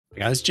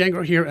Hey guys,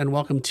 Django here, and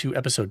welcome to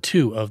episode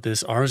 2 of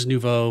this Ars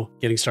Nouveau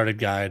Getting Started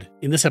guide.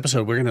 In this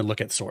episode, we're going to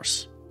look at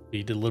source.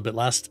 We did a little bit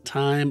last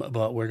time,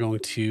 but we're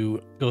going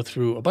to go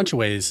through a bunch of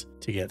ways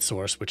to get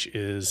source, which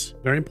is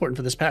very important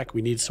for this pack.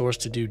 We need source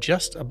to do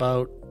just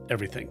about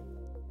everything,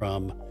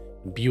 from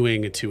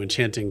imbuing to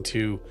enchanting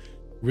to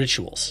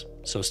rituals.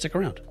 So stick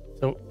around.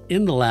 So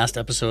in the last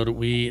episode,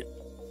 we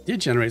did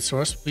generate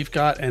source. We've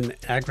got an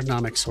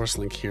Agronomic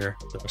SourceLink here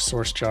with a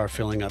source jar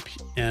filling up.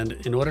 And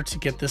in order to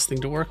get this thing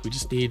to work, we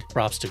just need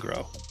crops to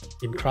grow.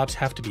 And crops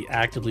have to be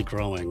actively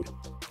growing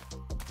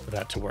for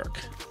that to work.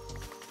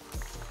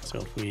 So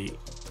if we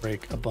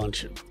break a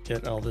bunch,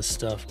 get all this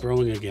stuff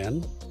growing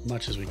again, as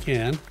much as we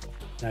can,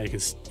 now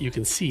you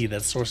can see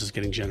that source is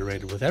getting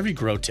generated with every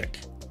grow tick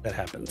that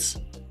happens.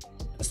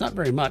 It's not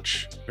very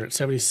much. We're at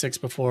 76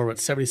 before, we're at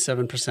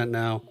 77%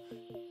 now.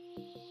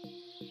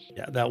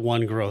 Yeah, that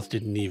one growth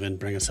didn't even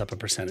bring us up a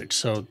percentage.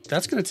 So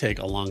that's going to take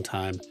a long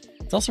time.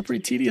 It's also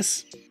pretty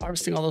tedious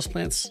harvesting all those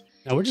plants.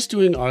 Now we're just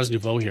doing Ars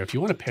Nouveau here. If you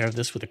want to pair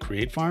this with a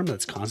create farm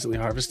that's constantly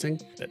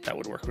harvesting, that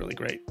would work really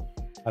great.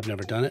 I've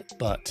never done it,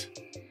 but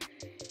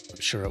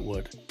I'm sure it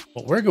would.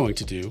 What we're going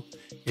to do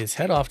is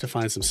head off to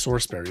find some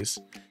sourceberries.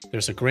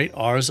 There's a great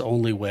Ars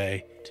only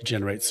way to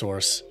generate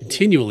source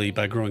continually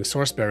by growing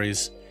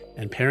sourceberries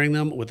and pairing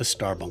them with a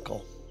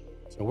Starbuncle.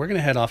 So we're going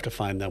to head off to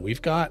find them.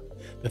 We've got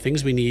the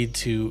things we need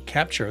to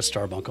capture a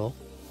Starbuncle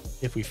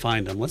if we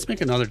find them. Let's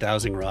make another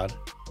dowsing rod.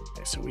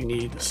 Okay, so we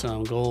need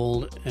some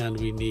gold and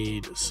we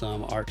need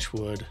some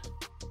archwood.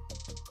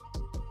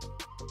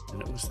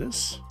 And it was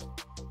this.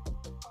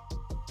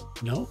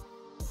 No,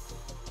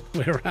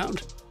 way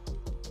around.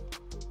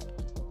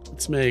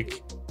 Let's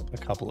make a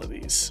couple of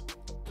these.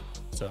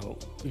 So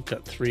we've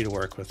got 3 to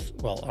work with.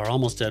 Well, our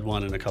almost dead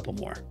one and a couple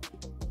more.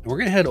 And we're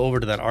going to head over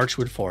to that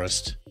archwood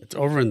forest. It's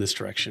over in this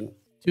direction.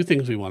 2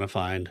 things we want to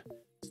find.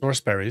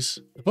 Sourceberries.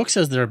 The book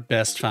says they're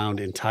best found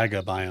in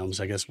taiga biomes,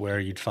 I guess where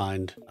you'd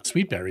find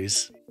sweet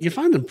berries. You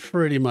can find them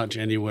pretty much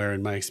anywhere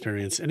in my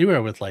experience,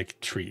 anywhere with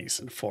like trees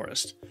and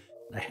forest.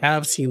 I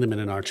have seen them in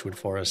an archwood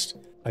forest.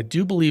 I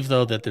do believe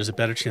though that there's a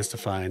better chance to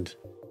find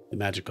the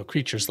magical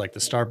creatures like the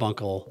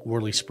Starbuncle,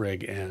 Whirly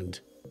Sprig, and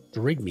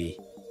Drygmy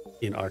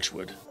in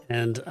archwood.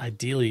 And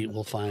ideally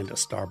we'll find a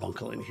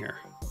Starbuncle in here.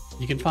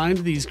 You can find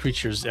these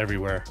creatures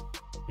everywhere.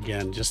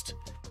 Again, just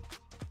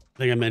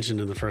I think I mentioned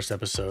in the first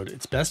episode,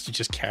 it's best to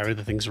just carry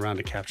the things around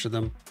to capture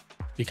them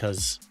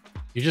because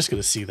you're just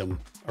going to see them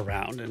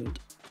around and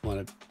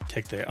want to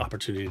take the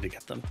opportunity to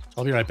get them.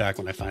 I'll be right back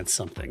when I find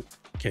something.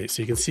 Okay,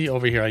 so you can see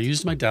over here, I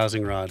used my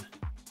dowsing rod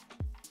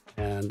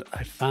and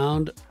I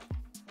found,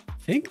 I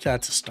think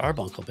that's a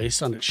Starbuncle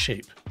based on its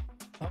shape.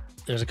 Oh,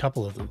 there's a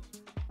couple of them.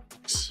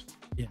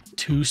 Yeah,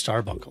 2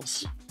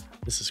 Starbuncles.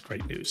 This is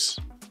great news.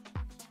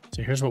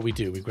 So here's what we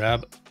do. We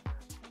grab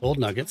gold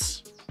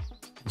nuggets,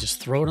 and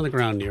just throw it on the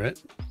ground near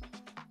it.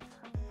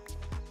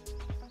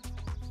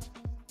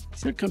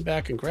 Should come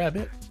back and grab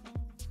it.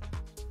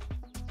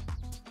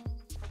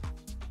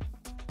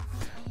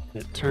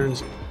 And it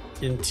turns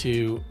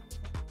into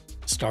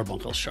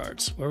Starbuncle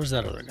Shards. Where was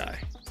that other guy?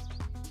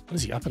 What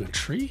is he, up in a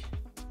tree?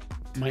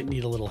 Might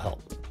need a little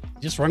help.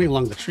 Just running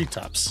along the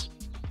treetops.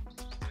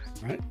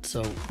 All right,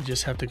 so we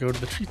just have to go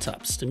to the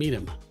treetops to meet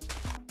him.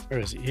 Where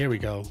is he? Here we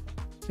go.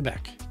 Come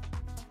back.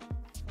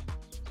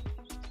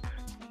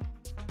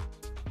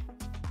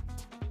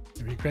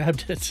 We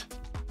grabbed it.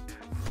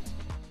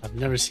 I've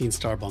never seen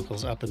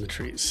Starbuncles up in the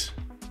trees.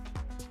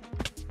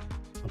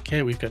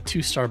 Okay, we've got 2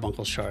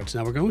 Starbuncle Shards.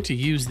 Now we're going to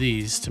use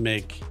these to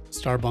make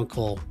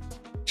Starbuncle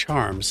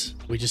Charms.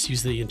 We just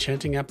use the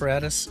enchanting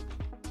apparatus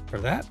for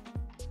that.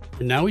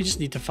 And now we just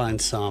need to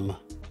find some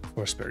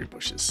Sourceberry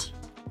bushes.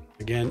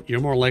 Again,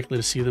 you're more likely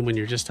to see them when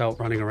you're just out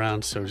running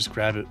around, so just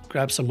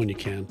grab some when you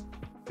can.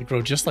 They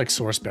grow just like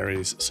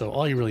Sourceberries, so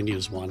all you really need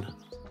is 1.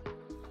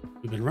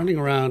 We've been running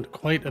around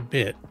quite a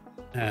bit,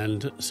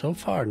 and so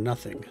far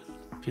nothing.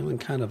 Feeling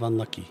kind of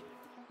unlucky.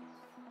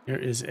 Here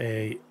is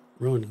a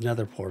ruined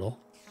nether portal.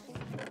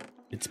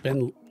 It's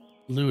been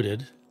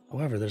looted.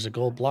 However, there's a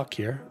gold block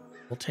here.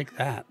 We'll take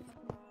that.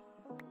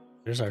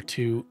 There's our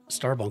 2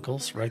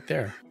 Starbuncles right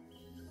there.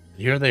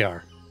 And here they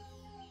are.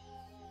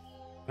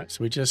 All right,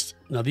 so we just,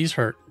 now these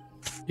hurt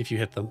if you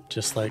hit them,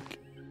 just like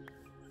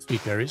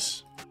sweet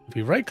berries. If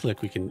we right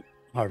click, we can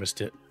harvest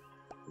it.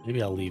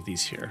 Maybe I'll leave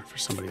these here for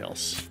somebody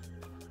else.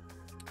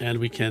 And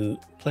we can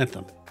plant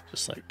them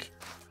just like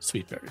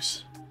sweet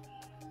berries.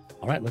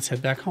 All right, let's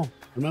head back home.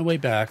 On my way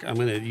back, I'm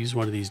going to use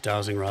one of these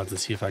dowsing rods and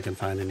see if I can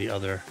find any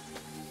other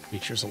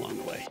creatures along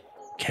the way.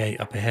 Okay,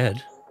 up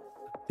ahead,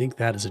 I think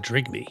that is a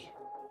Drygmy.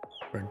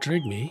 For a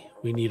Drygmy,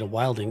 we need a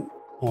wilding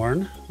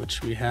horn,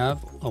 which we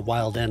have, a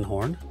wild end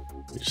horn.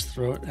 We just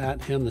throw it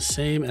at him the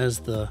same as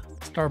the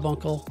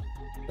Starbuncle.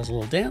 Does a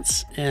little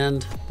dance,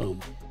 and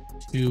boom,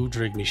 2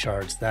 Drygmy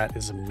shards. That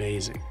is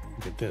amazing.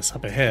 Look at this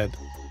up ahead.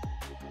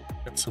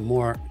 Got some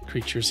more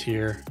creatures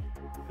here.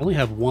 I only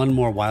have 1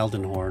 more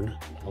Wilden Horn.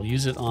 I'll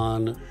use it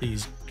on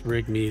these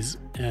Drygmies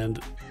and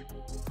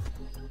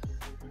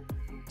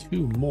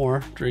 2 more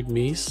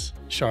Drygmies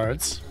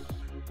shards.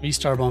 3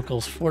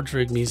 Starbuncles, 4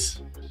 Drygmies,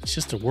 It's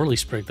just a whirly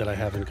sprig that I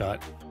haven't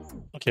got.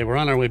 Okay, we're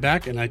on our way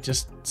back, and I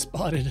just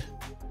spotted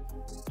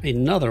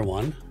another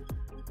one.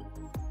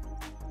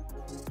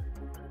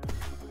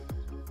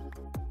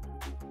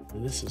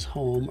 And this is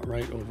home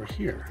right over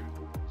here.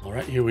 All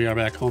right, here we are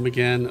back home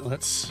again.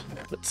 Let's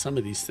put some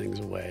of these things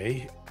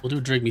away. We'll do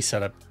a Drygmy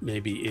setup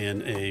maybe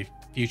in a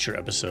future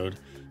episode.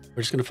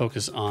 We're just going to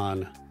focus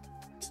on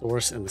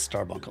Source and the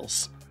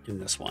Starbuncles in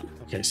this one.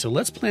 Okay, so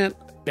let's plant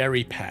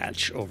berry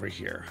patch over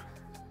here.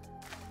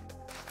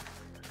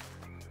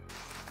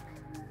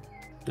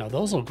 Now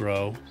those will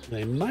grow.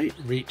 They might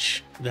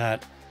reach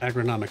that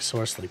Agronomic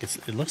SourceLink.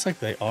 It looks like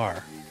they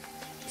are.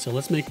 So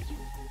let's make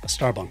a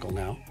Starbuncle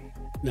now.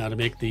 Now to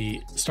make the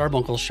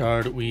Starbuncle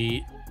shard,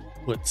 we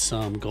put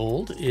some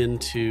gold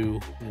into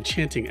an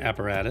enchanting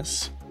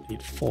apparatus. We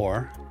need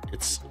 4.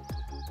 It's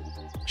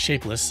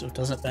shapeless, so it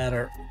doesn't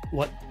matter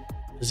what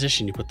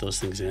position you put those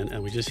things in.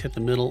 And we just hit the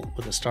middle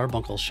with a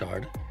Starbuncle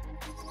shard.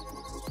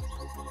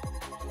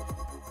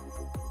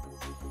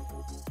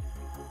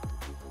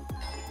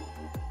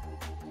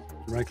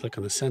 Right click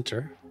on the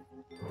center.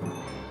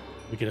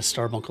 We get a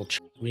Starbuncle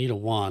Charm. We need a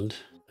wand,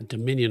 a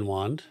Dominion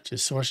wand, which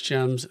is source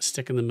gems,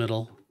 stick in the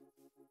middle.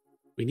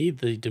 We need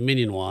the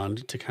Dominion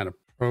wand to kind of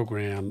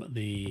program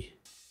the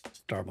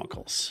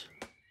Starbuncles.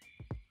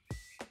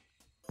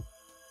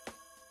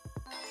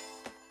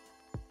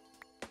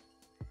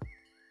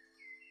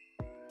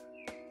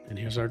 And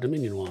here's our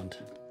Dominion wand.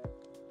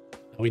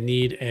 Now we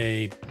need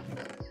a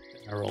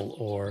barrel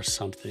or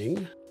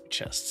something.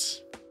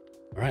 Chests.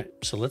 All right,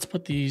 so let's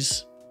put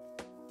these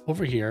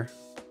over here.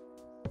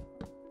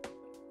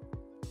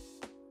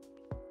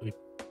 We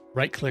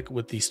right click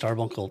with the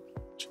Starbuncle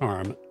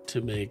Charm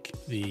to make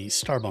the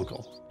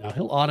Starbuncle. Now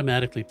he'll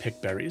automatically pick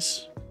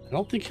berries. I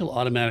don't think he'll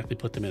automatically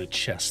put them in a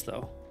chest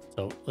though.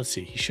 So let's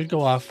see, he should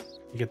go off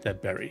and get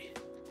that berry.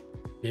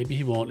 Maybe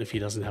he won't if he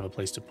doesn't have a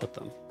place to put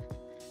them.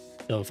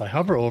 So if I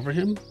hover over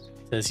him,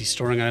 it says he's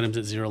storing items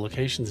at 0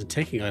 locations and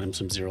taking items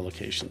from 0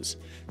 locations.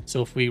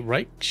 So if we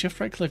shift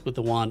right click with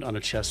the wand on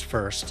a chest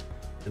first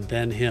and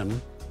then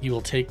him, he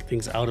will take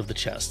things out of the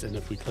chest. And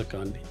if we click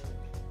on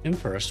him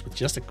first with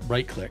just a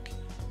right click,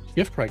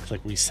 shift right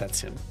click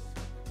resets him.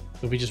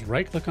 So if we just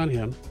right click on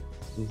him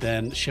and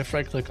then shift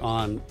right click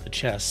on the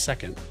chest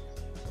second,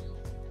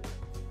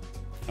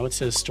 now it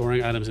says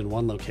storing items in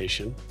 1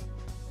 location.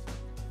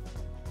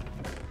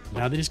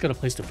 Now that he's got a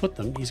place to put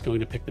them, he's going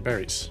to pick the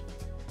berries,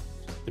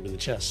 put them in the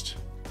chest.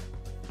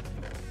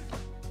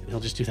 And he'll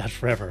just do that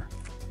forever.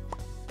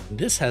 And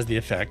this has the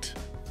effect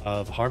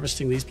of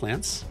harvesting these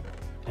plants,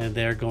 and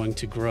they're going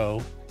to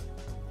grow.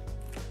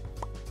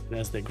 And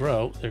as they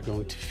grow, they're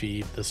going to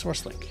feed the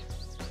SourceLink.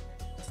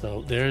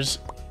 So there's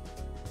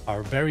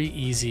our very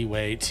easy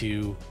way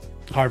to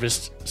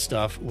harvest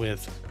stuff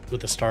with a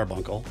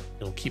Starbuncle.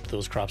 It'll keep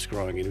those crops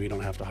growing and we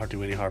don't have to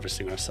do any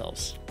harvesting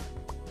ourselves.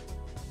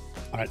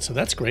 All right, so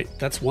that's great.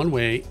 That's one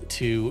way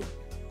to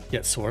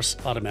get source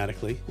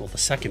automatically. Well, the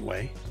second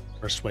way.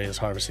 First way is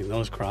harvesting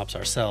those crops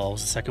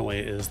ourselves. The second way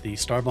is the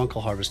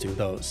Starbuncle harvesting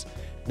those.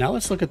 Now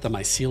let's look at the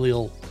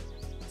Mycelial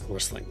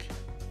SourceLink.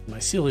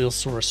 Mycelial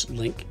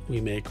SourceLink we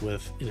make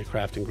in a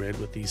crafting grid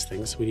with these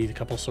things. We need a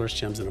couple source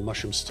gems and a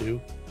mushroom stew.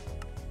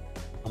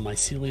 A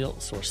Mycelial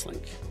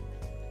SourceLink.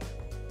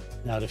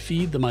 Now to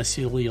feed the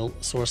Mycelial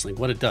SourceLink,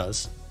 what it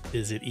does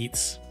is it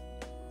eats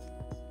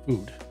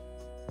food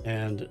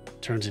and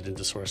turns it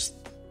into source.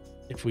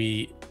 If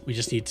we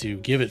just need to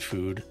give it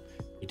food,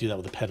 we do that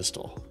with a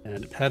pedestal.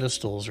 And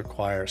pedestals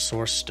require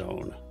source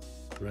stone.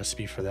 The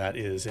recipe for that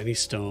is any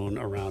stone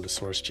around a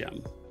source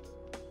gem.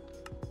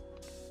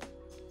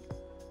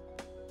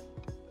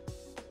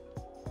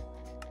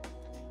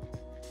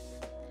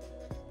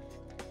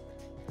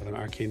 An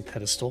arcane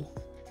pedestal,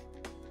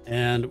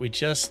 and we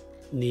just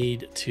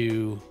need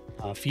to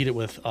feed it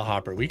with a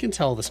hopper. We can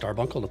tell the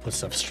Starbuncle to put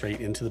stuff straight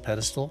into the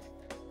pedestal.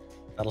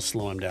 That'll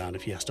slow him down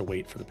if he has to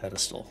wait for the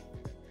pedestal.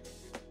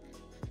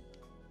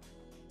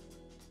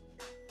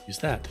 Use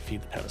that to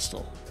feed the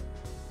pedestal.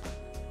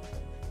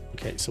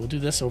 Okay, so we'll do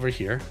this over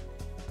here.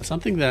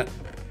 Something that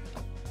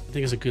I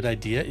think is a good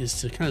idea is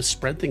to kind of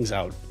spread things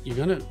out. You're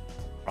going to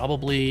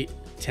probably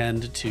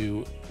tend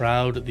to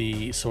crowd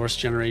the source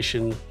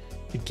generation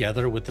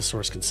together with the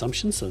source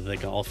consumption so that they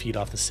can all feed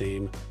off the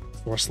same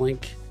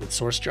SourceLink with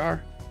source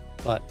jar.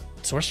 But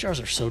source jars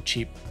are so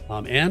cheap,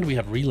 and we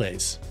have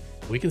relays.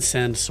 We can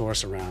send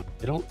source around.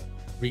 They don't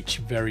reach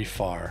very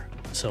far,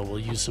 so we'll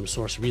use some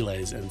source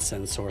relays and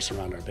send source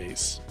around our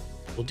base.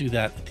 We'll do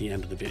that at the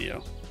end of the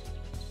video.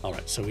 All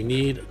right, so we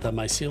need the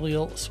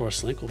Mycelial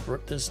SourceLink. We'll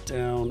put this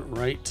down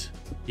right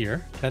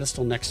here,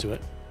 pedestal next to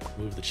it.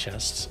 Move the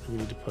chests, and we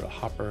need to put a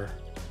hopper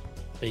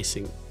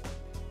facing.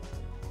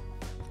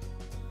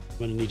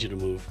 I'm gonna need you to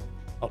move.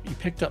 Oh, you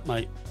picked up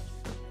my,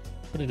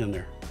 put it in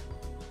there.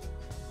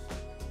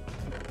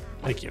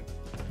 Thank you.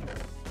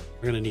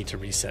 We're gonna need to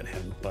reset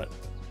him, but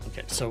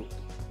okay, so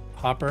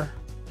hopper,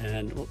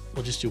 and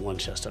we'll just do one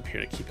chest up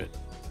here to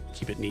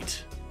keep it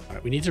neat. All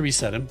right, we need to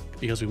reset him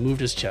because we moved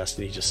his chest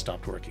and he just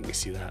stopped working. You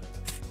see that?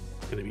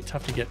 It's gonna be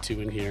tough to get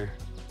to in here.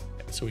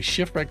 Okay, so we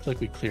shift right click,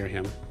 we clear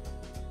him.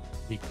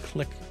 We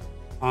click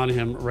on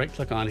him, right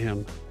click on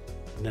him,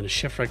 and then a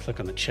shift right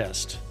click on the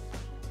chest.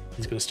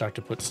 He's going to start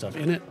to put stuff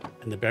in it,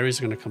 and the berries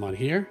are going to come on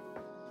here,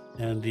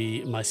 and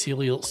the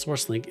Mycelial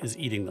SourceLink is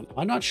eating them.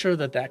 I'm not sure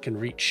that that can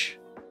reach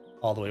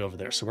all the way over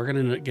there, so we're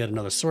going to get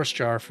another source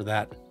jar for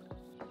that.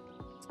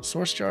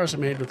 Source jars are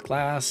made with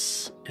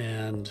glass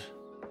and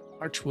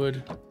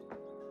archwood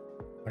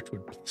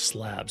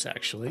slabs,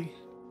 actually.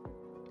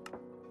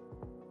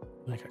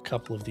 Make a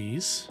couple of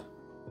these.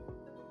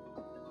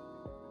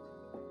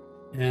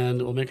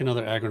 And we'll make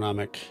another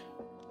Agronomic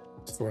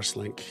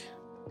SourceLink.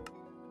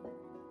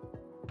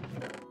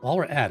 While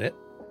we're at it,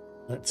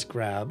 let's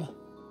grab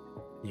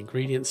the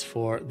ingredients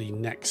for the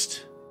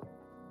next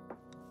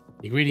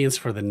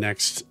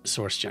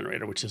source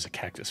generator, which is a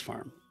cactus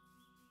farm.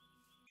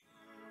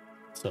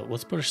 So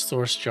let's put a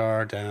source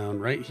jar down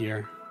right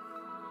here.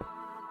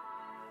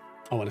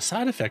 Oh, and a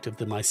side effect of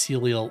the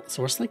Mycelial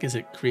SourceLink is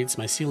it creates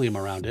mycelium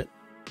around it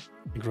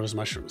and grows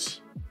mushrooms.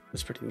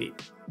 That's pretty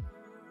neat.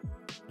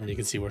 And you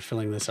can see we're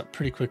filling this up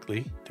pretty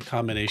quickly. The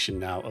combination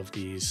now of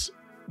these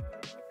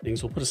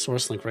things. We'll put a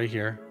SourceLink right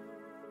here.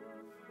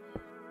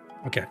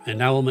 Okay, and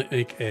now we'll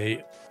make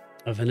a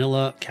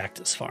vanilla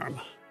cactus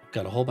farm.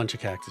 Got a whole bunch of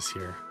cactus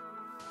here.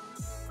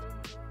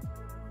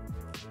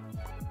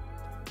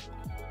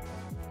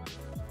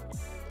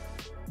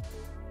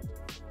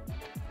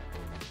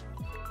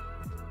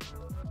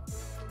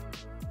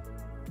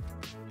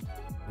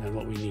 And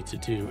what we need to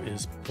do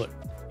is put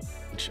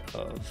a bunch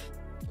of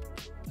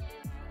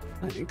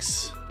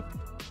planks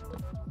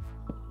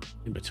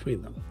in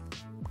between them.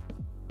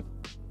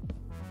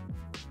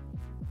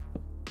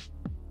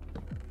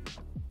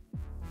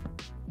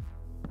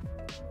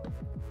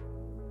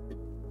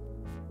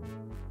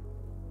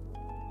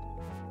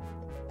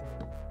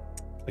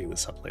 Clean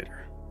this up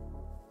later.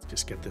 Let's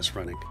just get this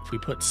running. If we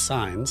put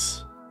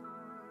signs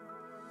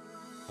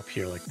up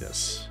here like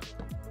this,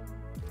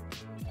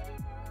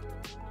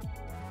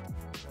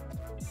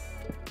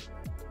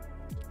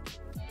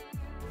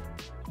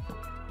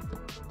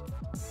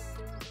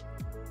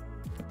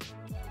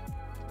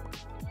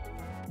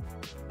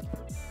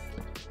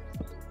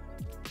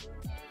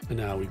 and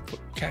now we put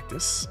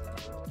cactus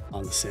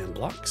on the sand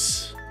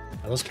blocks.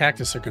 Now those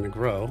cactus are going to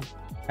grow.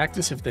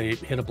 Cactus, if they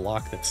hit a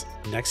block that's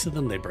next to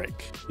them, they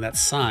break. And that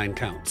sign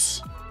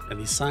counts. And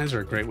these signs are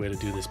a great way to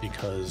do this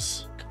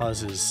because it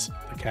causes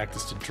the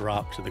cactus to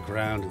drop to the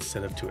ground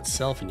instead of to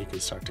itself, and you can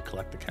start to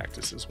collect the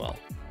cactus as well.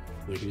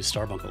 We can use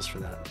Starbuncles for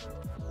that.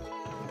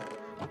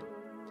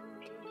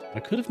 I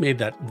could have made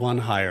that one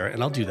higher,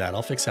 and I'll do that.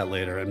 I'll fix that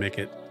later and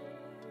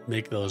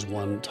make those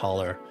one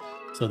taller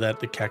so that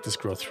the cactus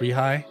grow 3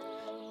 high.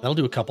 That'll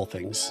do a couple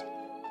things.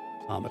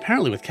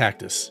 Apparently with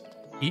cactus,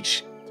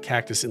 each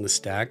cactus in the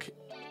stack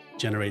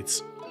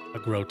generates a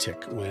grow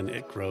tick when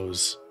it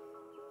grows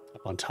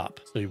up on top.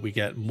 So we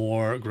get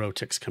more grow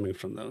ticks coming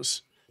from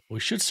those. We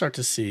should start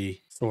to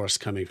see source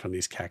coming from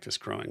these cactus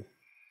growing.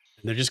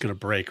 And they're just going to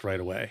break right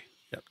away.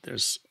 Yep,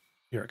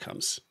 here it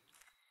comes.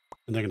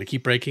 And they're going to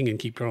keep breaking and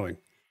keep growing.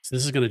 So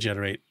this is going to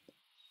generate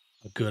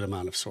a good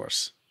amount of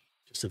source.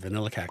 Just a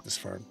vanilla cactus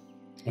farm.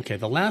 Okay,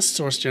 the last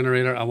source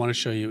generator I want to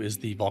show you is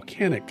the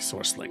Volcanic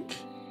SourceLink.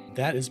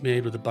 That is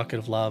made with a bucket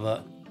of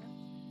lava,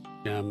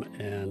 gem,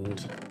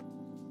 and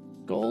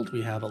gold.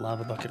 We have a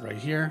lava bucket right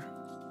here.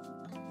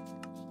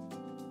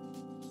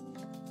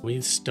 We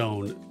need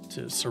stone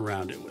to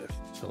surround it with.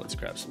 So let's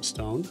grab some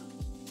stone.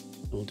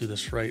 We'll do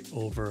this right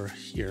over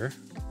here.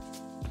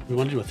 We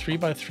want to do a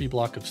 3x3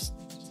 block of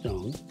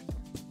stone.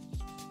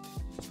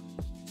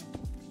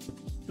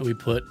 And we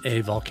put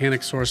a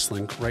Volcanic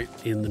SourceLink right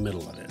in the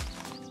middle of it.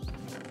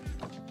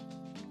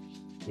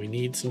 We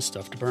need some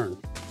stuff to burn.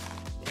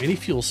 Any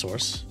fuel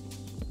source.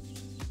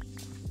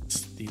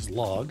 It's these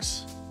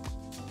logs.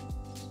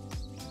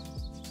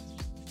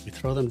 We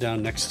throw them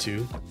down next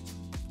to.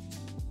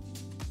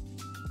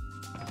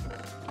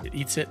 It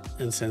eats it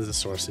and sends the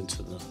source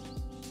into the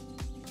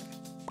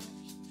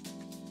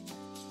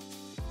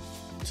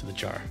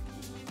jar.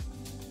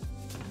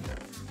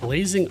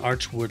 Blazing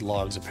archwood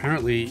logs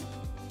apparently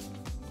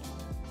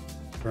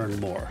burn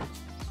more.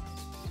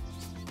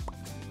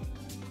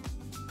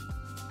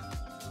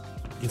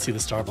 You can see the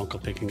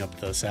Starbuncle picking up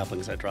the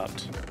saplings I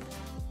dropped.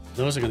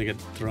 Those are going to get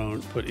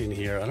put in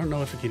here. I don't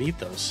know if it can eat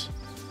those.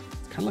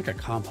 It's kind of like a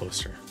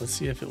composter. Let's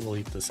see if it will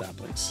eat the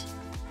saplings.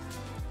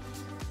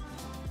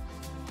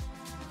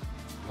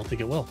 I don't think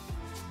it will.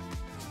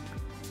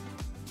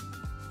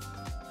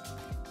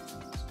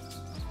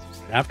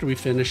 After we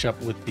finish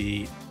up with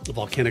the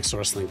Volcanic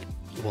SourceLink,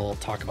 we'll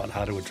talk about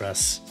how to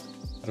address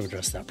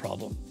that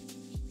problem.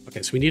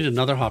 Okay, so we need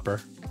another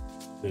hopper,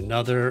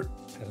 another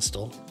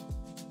pedestal.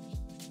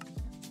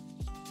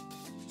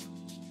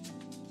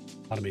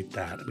 Automate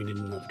that. We need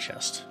another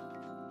chest.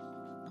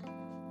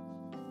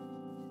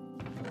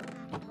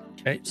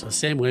 Okay, so the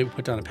same way we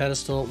put down a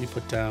pedestal, we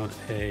put down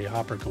a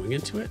hopper going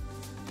into it,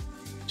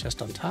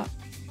 chest on top.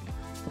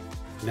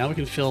 Now we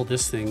can fill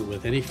this thing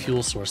with any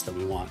fuel source that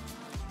we want.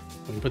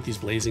 We can put these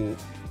blazing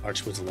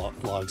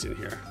archwood logs in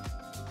here.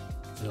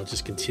 It'll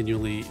just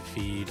continually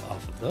feed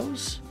off of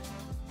those.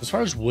 As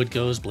far as wood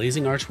goes,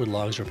 blazing archwood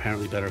logs are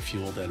apparently better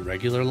fuel than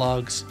regular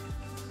logs,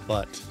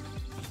 but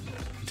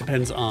it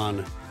depends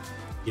on,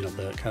 you know,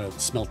 the kind of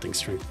smelting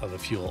strength of the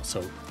fuel.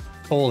 So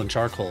coal and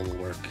charcoal will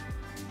work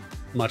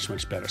much,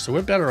 much better. So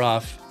we're better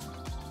off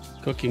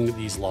cooking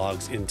these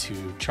logs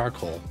into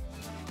charcoal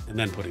and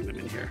then putting them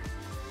in here.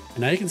 And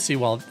now you can see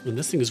when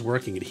this thing is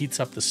working, it heats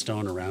up the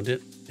stone around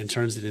it and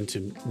turns it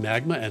into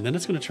magma, and then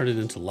it's going to turn it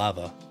into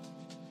lava,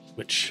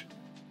 which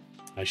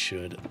I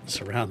should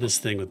surround this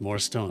thing with more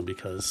stone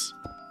because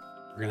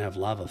we're going to have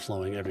lava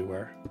flowing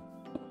everywhere.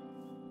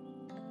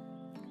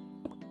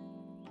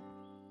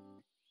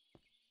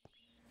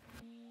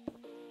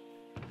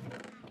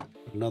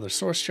 Put another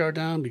source jar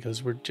down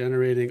because we're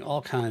generating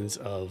all kinds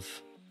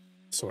of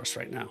source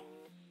right now.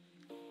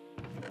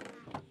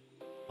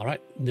 All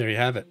right, there you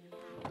have it.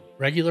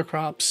 Regular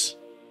crops,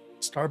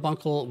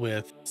 Starbuncle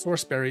with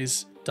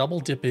Sourceberries, double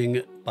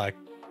dipping by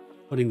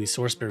putting the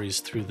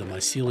Sourceberries through the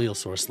Mycelial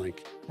SourceLink.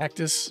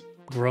 Cactus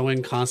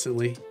growing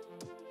constantly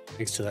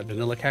thanks to that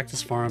vanilla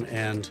cactus farm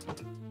and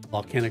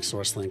Volcanic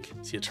SourceLink.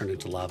 See it turned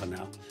into lava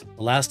now.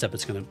 The last step,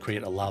 it's going to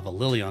create a lava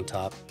lily on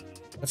top.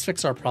 Let's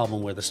fix our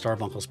problem where the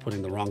Starbuncle's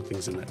putting the wrong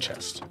things in that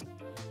chest.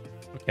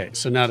 Okay,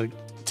 so now to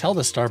tell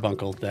the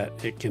Starbuncle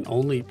that it can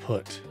only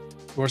put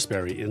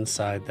Sourceberry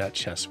inside that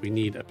chest, we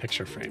need a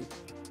picture frame.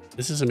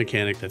 This is a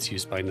mechanic that's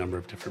used by a number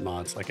of different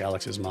mods, like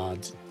Alex's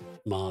mobs.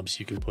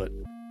 You can put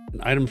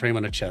an item frame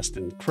on a chest,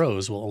 and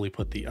crows will only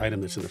put the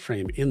item that's in the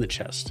frame in the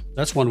chest.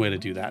 That's one way to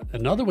do that.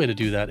 Another way to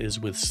do that is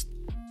with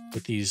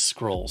these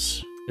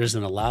scrolls. There's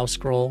an allow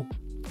scroll,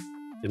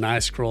 deny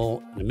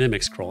scroll, and a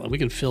mimic scroll, and we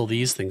can fill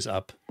these things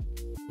up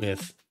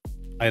with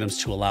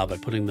items to allow by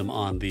putting them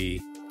on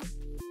the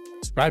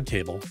scribe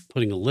table,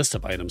 putting a list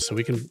of items. So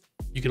you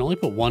can only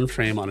put one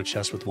frame on a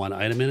chest with one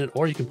item in it,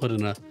 or you can put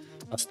in a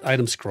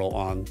item scroll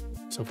on.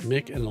 So if we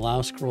make an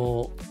allow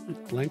scroll,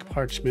 blank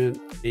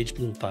parchment, age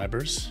bloom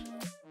fibers,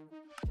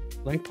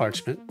 blank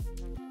parchment,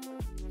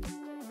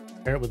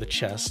 pair it with a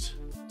chest,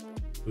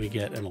 we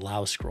get an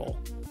allow scroll.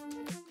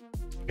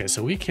 Okay,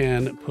 so we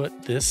can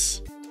put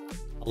this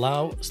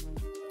allow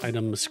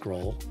item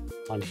scroll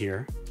on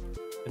here,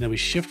 and then we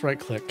shift right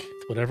click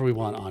whatever we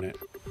want on it.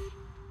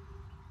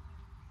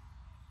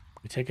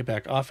 We take it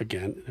back off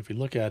again, and if we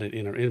look at it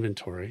in our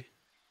inventory,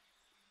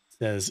 it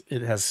says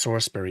it has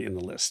Sourceberry in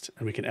the list,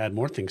 and we can add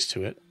more things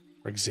to it.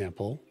 For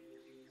example,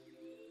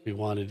 we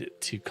wanted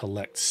it to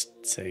collect,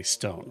 say,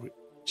 stone.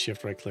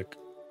 Shift right click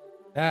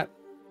that,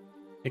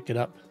 pick it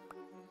up.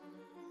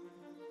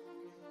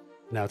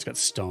 Now it's got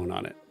stone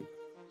on it. You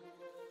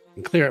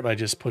can clear it by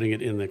just putting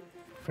it in the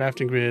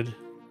crafting grid.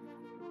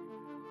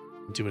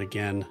 Do it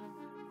again,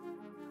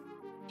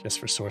 just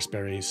for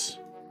Sourceberries.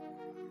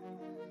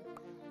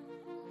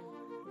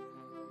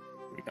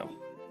 There we go.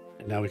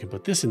 And now we can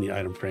put this in the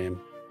item frame.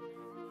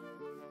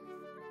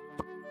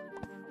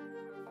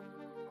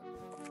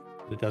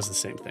 It does the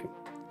same thing.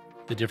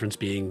 The difference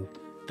being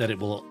that it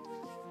will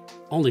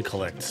only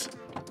collect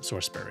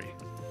Sourceberry.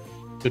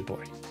 Good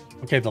boy.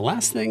 Okay, the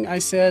last thing I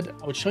said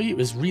I would show you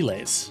is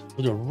relays.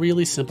 We'll do a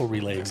really simple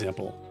relay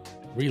example.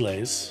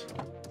 Relays.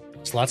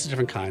 There's lots of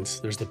different kinds.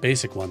 There's the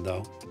basic one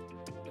though,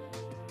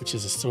 which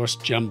is a source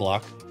gem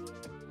block,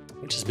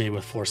 which is made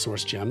with 4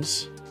 source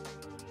gems.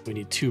 We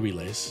need 2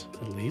 relays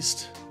at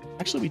least.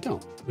 Actually, we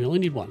don't. We only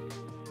need 1.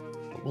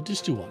 But we'll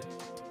just do 1.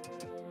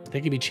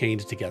 They can be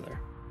chained together.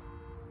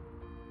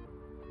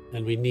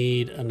 Then we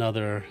need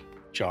another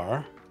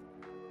jar.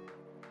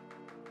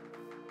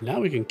 Now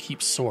we can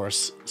keep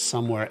source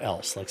somewhere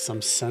else, like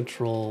some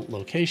central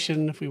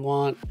location if we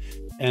want.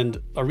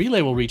 And a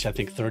relay will reach, I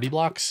think, 30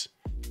 blocks,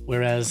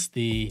 whereas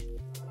the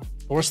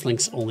source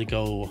links only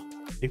go,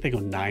 I think they go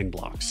 9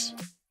 blocks.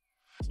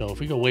 So if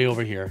we go way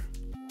over here,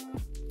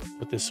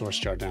 put this source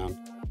jar down,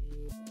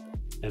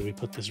 and we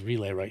put this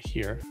relay right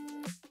here,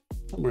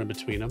 somewhere in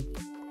between them.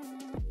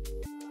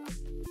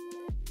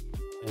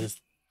 And it's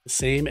the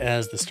same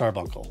as the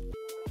Starbuncle.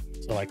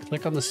 So I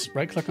click on this,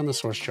 right click on the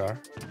source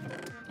jar,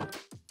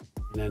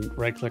 and then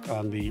right click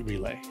on the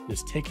relay.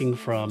 It's taking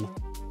from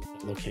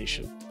the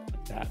location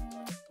like that.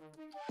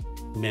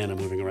 Mana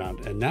moving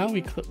around. And now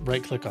we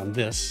right click on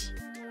this.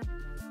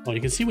 Well,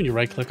 you can see when you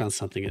right click on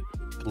something, it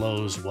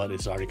glows what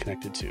it's already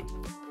connected to.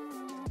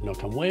 And I'll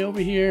come way over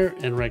here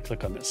and right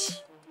click on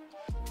this.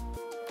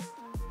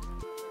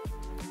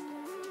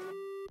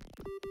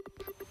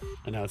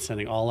 And now it's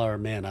sending all our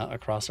mana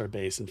across our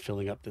base and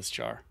filling up this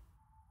jar.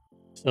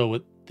 So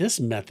with this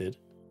method,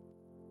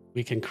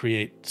 we can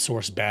create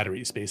source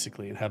batteries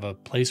basically and have a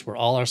place where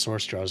all our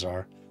source jars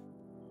are,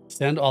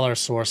 send all our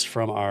source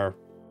from our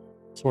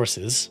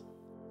sources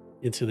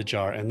into the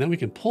jar, and then we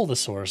can pull the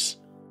source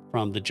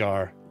from the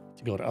jar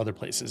to go to other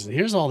places. And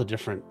here's all the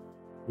different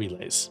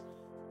relays.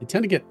 They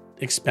tend to get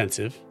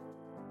expensive.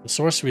 The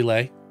source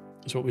relay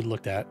is what we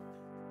looked at.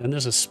 Then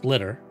there's a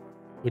splitter,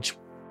 which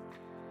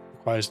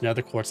requires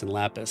nether quartz and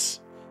lapis.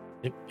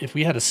 If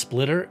we had a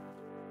splitter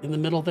in the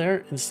middle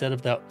there, instead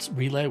of that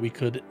relay, we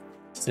could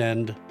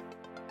send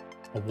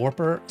a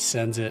warper,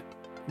 sends it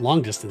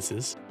long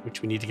distances,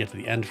 which we need to get to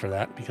the end for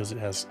that because it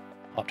has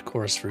popped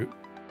chorus fruit.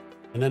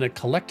 And then a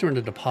collector and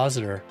a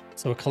depositor.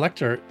 So a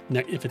collector,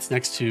 if it's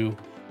next to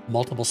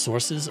multiple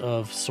sources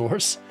of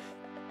source,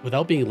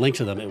 without being linked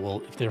to them, it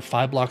will, if they're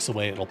 5 blocks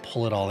away, it'll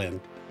pull it all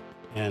in.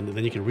 And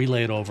then you can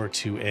relay it over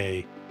to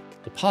a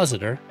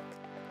depositor.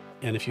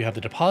 And if you have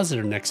the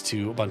depositor next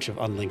to a bunch of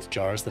unlinked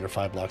jars that are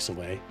 5 blocks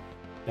away,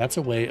 that's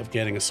a way of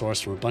getting a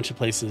source from a bunch of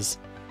places,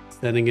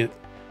 sending it,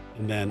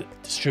 and then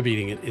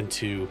distributing it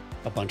into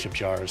a bunch of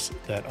jars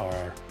that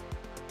are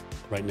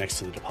right next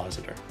to the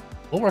depositor.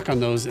 We'll work on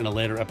those in a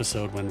later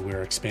episode when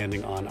we're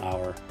expanding on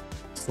our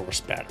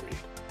source battery.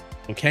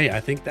 Okay, I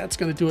think that's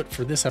going to do it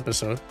for this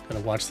episode.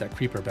 Gotta watch that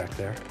creeper back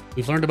there.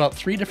 We've learned about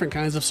 3 different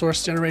kinds of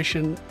source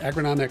generation: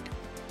 agronomic,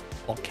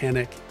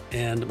 volcanic,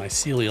 and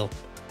mycelial.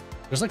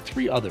 There's like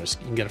 3 others.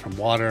 You can get it from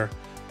water,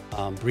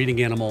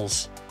 breeding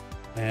animals,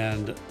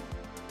 and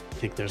I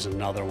think there's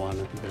another one.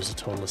 I think there's a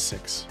total of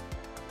 6.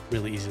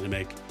 Really easy to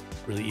make,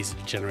 really easy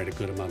to generate a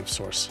good amount of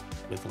source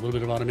with a little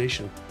bit of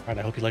automation. All right,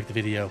 I hope you liked the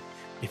video.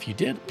 If you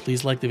did,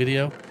 please like the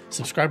video,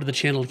 subscribe to the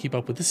channel to keep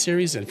up with this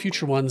series and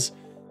future ones,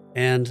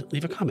 and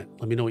leave a comment.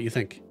 Let me know what you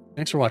think.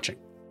 Thanks for watching.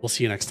 We'll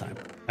see you next time.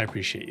 I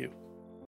appreciate you.